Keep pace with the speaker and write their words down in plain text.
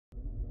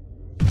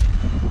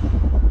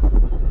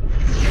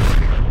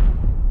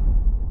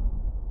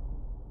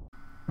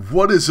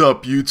What is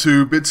up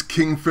YouTube? It's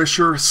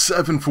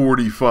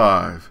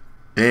Kingfisher745,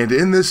 and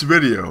in this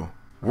video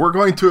we're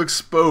going to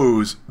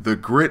expose the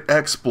grit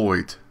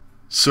exploit.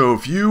 So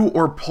if you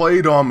or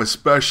Playdom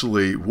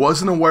especially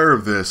wasn't aware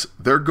of this,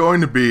 they're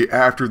going to be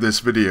after this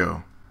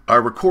video. I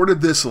recorded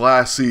this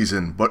last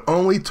season but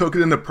only took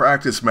it into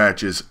practice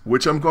matches,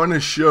 which I'm going to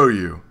show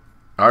you.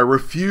 I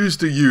refuse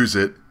to use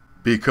it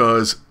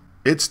because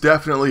it's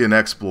definitely an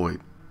exploit.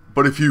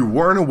 But if you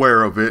weren't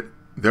aware of it,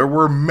 there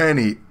were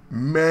many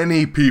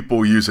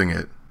people using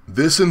it.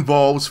 This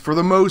involves, for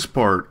the most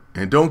part,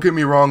 and don't get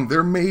me wrong,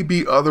 there may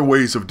be other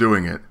ways of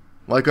doing it.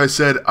 Like I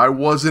said, I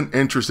wasn't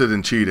interested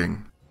in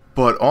cheating.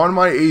 But on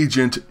my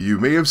agent, you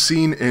may have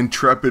seen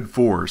Intrepid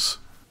Force.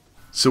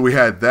 So we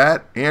had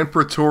that and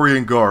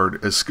Praetorian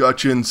Guard,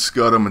 Escutcheon,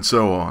 Scudam, and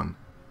so on.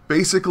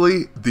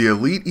 Basically, the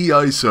Elite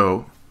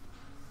EISO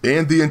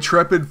and the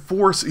Intrepid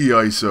Force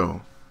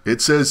EISO.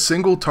 It says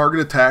single target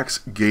attacks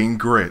gain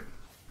grit.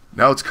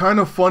 Now it's kind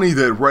of funny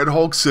that Red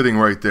Hulk's sitting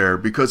right there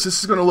because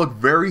this is going to look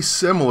very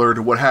similar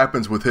to what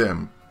happens with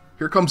him.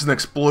 Here comes an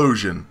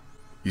explosion.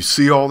 You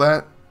see all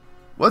that?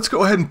 Let's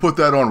go ahead and put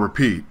that on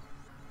repeat.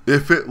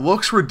 If it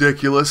looks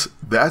ridiculous,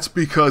 that's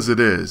because it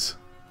is.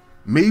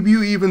 Maybe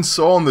you even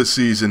saw in this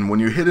season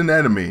when you hit an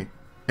enemy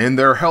and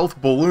their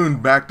health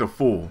ballooned back to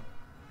full.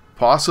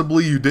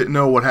 Possibly you didn't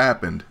know what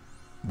happened.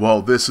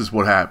 Well, this is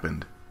what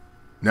happened.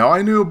 Now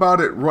I knew about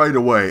it right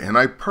away and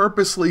I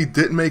purposely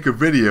didn't make a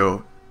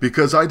video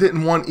because I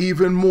didn't want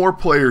even more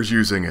players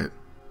using it.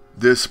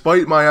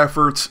 Despite my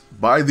efforts,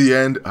 by the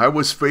end I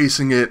was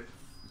facing it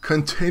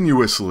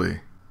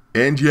continuously.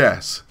 And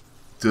yes,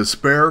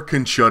 despair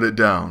can shut it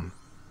down.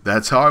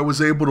 That's how I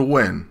was able to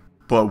win.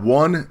 But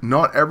one,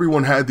 not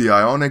everyone had the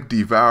Ionic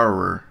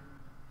Devourer,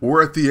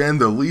 or at the end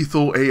the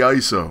Lethal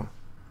AISO.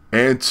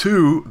 And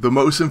two, the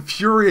most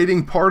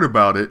infuriating part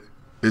about it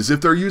is if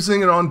they're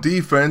using it on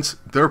defense,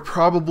 they're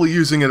probably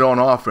using it on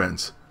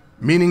offense.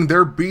 Meaning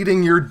they're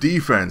beating your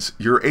defense,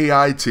 your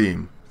AI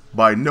team,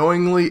 by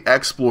knowingly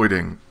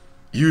exploiting,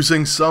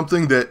 using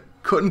something that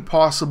couldn't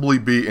possibly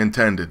be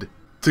intended,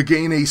 to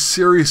gain a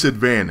serious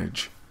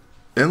advantage.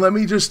 And let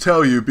me just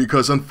tell you,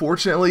 because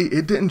unfortunately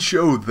it didn't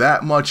show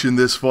that much in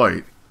this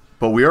fight,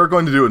 but we are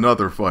going to do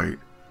another fight.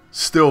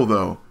 Still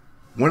though,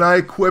 when I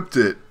equipped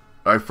it,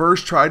 I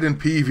first tried in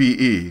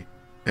PvE,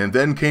 and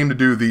then came to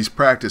do these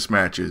practice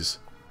matches.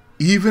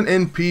 Even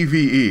in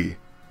PvE,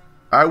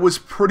 I was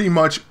pretty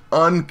much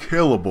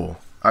unkillable.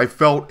 I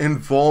felt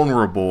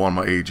invulnerable on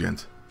my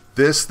agent.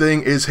 This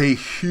thing is a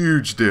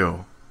huge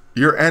deal.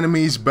 Your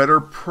enemies better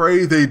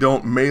pray they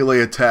don't melee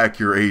attack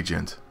your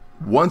agent.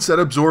 Once that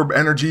absorb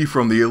energy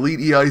from the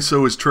Elite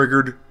EISO is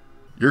triggered,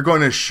 you're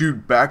going to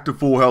shoot back to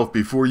full health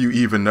before you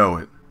even know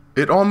it.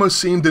 It almost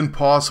seemed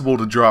impossible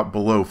to drop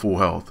below full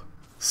health.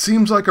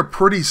 Seems like a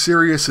pretty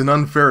serious and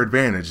unfair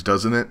advantage,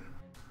 doesn't it?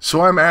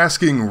 So I'm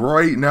asking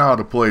right now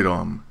to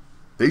Playdom.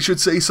 They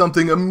should say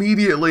something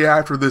immediately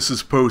after this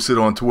is posted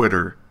on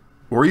Twitter,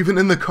 or even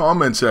in the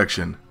comment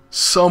section,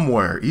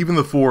 somewhere, even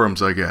the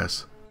forums I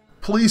guess.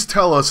 Please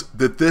tell us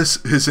that this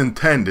is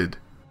intended,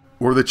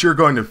 or that you're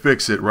going to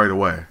fix it right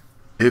away.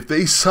 If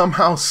they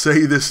somehow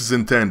say this is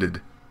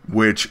intended,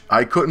 which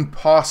I couldn't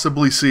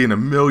possibly see in a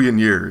million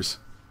years,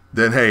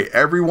 then hey,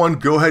 everyone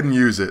go ahead and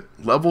use it,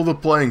 level the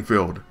playing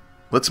field.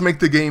 Let's make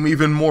the game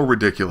even more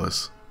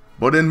ridiculous.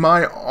 But in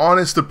my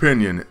honest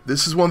opinion,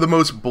 this is one of the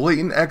most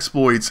blatant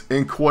exploits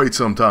in quite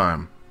some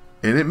time.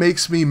 And it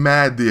makes me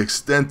mad the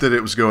extent that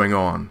it was going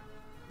on.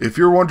 If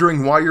you're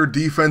wondering why your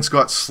defense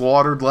got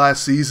slaughtered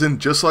last season,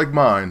 just like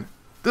mine,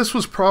 this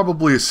was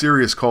probably a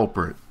serious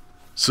culprit.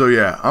 So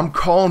yeah, I'm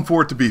calling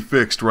for it to be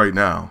fixed right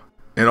now.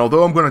 And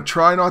although I'm going to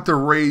try not to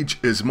rage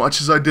as much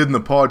as I did in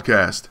the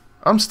podcast,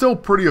 I'm still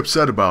pretty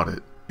upset about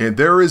it. And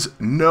there is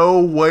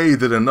no way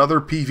that another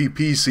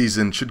PvP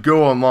season should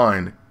go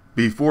online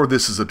before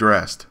this is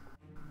addressed.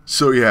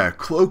 So yeah,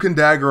 Cloak and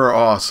Dagger are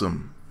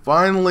awesome.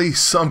 Finally,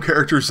 some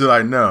characters that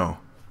I know.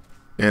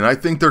 And I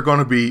think they're going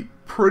to be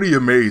pretty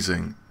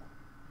amazing,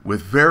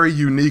 with very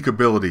unique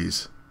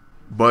abilities.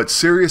 But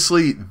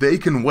seriously, they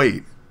can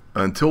wait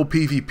until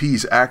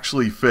PvP's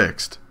actually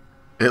fixed.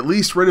 At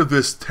least rid of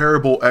this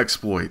terrible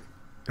exploit.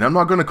 And I'm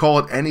not going to call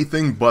it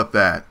anything but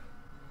that.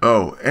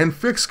 Oh, and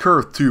fix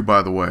Kurth too,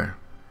 by the way.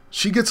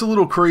 She gets a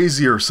little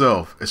crazy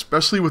herself,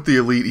 especially with the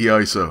Elite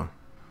EISO.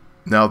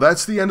 Now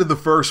that's the end of the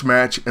first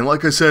match, and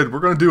like I said, we're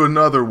going to do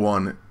another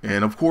one,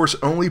 and of course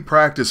only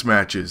practice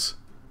matches.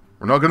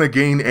 We're not going to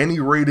gain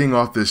any rating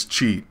off this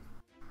cheat,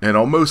 and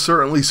I'll most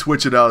certainly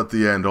switch it out at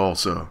the end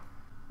also.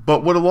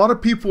 But what a lot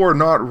of people are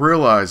not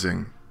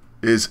realizing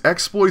is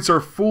exploits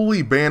are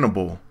fully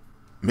bannable.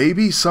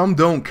 Maybe some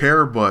don't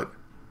care, but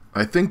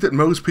I think that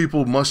most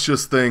people must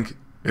just think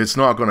it's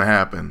not going to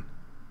happen.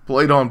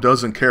 Playdom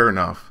doesn't care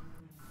enough.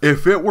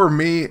 If it were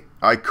me,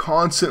 I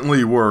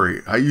constantly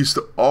worry. I used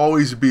to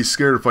always be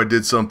scared if I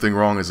did something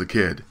wrong as a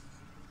kid.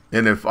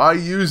 And if I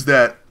used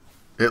that,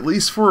 at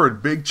least for a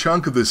big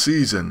chunk of the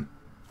season,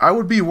 I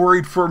would be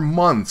worried for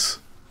months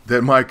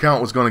that my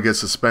account was going to get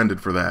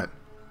suspended for that.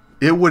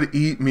 It would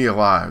eat me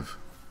alive.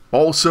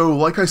 Also,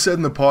 like I said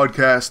in the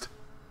podcast,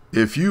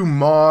 if you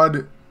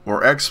mod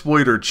or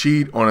exploit or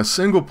cheat on a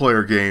single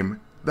player game,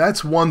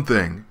 that's one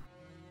thing,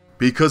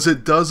 because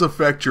it does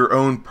affect your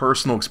own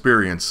personal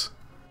experience.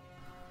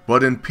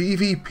 But in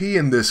PvP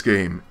in this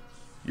game,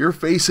 you're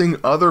facing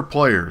other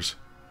players,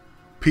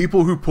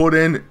 people who put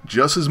in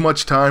just as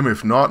much time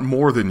if not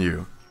more than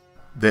you,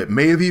 that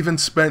may have even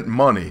spent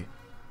money.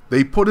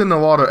 They put in a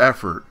lot of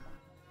effort.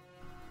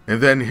 And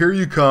then here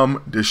you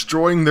come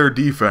destroying their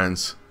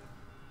defense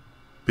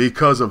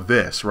because of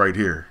this right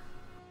here.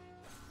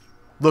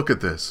 Look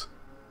at this.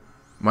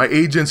 My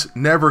agent's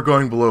never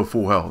going below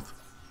full health.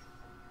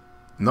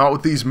 Not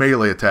with these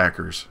melee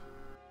attackers.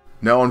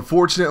 Now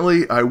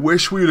unfortunately, I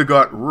wish we would have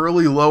got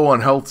really low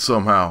on health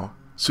somehow,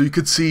 so you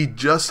could see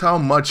just how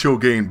much he'll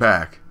gain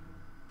back.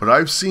 But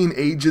I've seen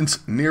agents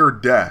near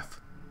death,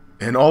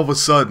 and all of a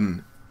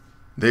sudden,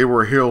 they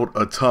were healed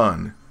a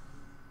ton.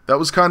 That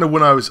was kind of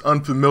when I was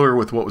unfamiliar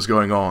with what was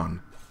going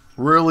on.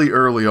 Really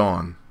early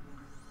on.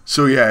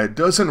 So yeah, it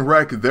doesn't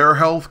wreck their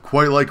health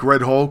quite like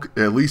Red Hulk,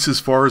 at least as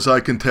far as I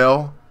can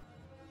tell.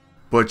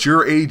 But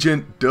your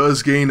agent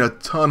does gain a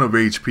ton of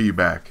HP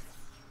back.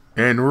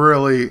 And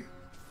really,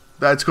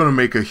 that's going to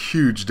make a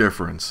huge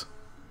difference.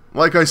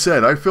 Like I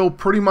said, I feel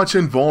pretty much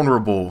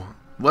invulnerable,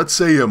 let's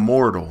say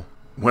immortal,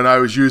 when I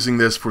was using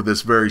this for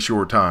this very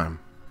short time.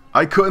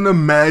 I couldn't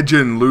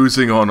imagine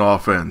losing on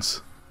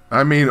offense.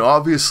 I mean,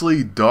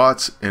 obviously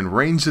dots and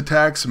ranged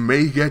attacks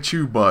may get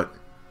you, but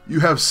you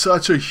have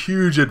such a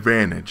huge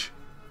advantage.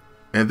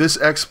 And this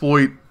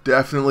exploit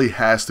definitely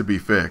has to be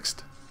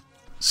fixed.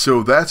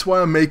 So that's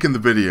why I'm making the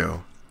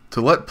video,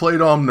 to let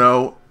Playdom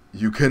know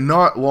you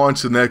cannot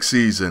launch the next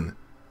season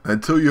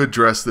until you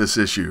address this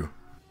issue.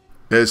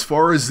 As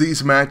far as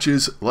these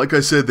matches, like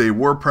I said, they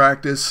were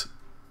practice,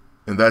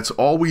 and that's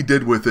all we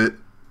did with it.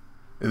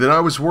 And then I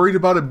was worried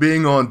about it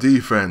being on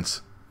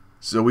defense,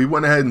 so we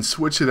went ahead and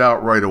switched it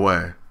out right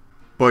away.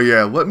 But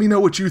yeah, let me know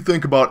what you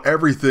think about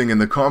everything in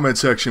the comment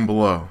section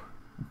below.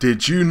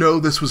 Did you know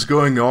this was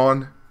going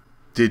on?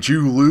 Did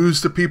you lose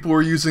to people who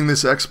are using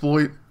this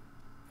exploit?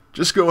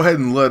 Just go ahead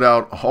and let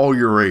out all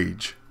your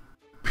rage.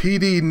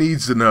 PD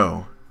needs to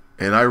know,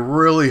 and I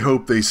really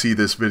hope they see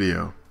this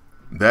video.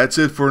 That's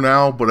it for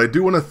now, but I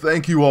do want to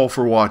thank you all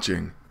for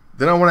watching.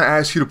 Then I want to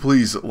ask you to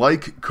please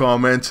like,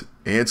 comment,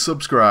 and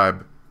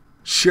subscribe.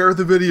 Share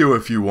the video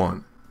if you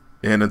want.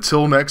 And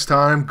until next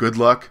time, good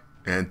luck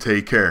and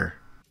take care.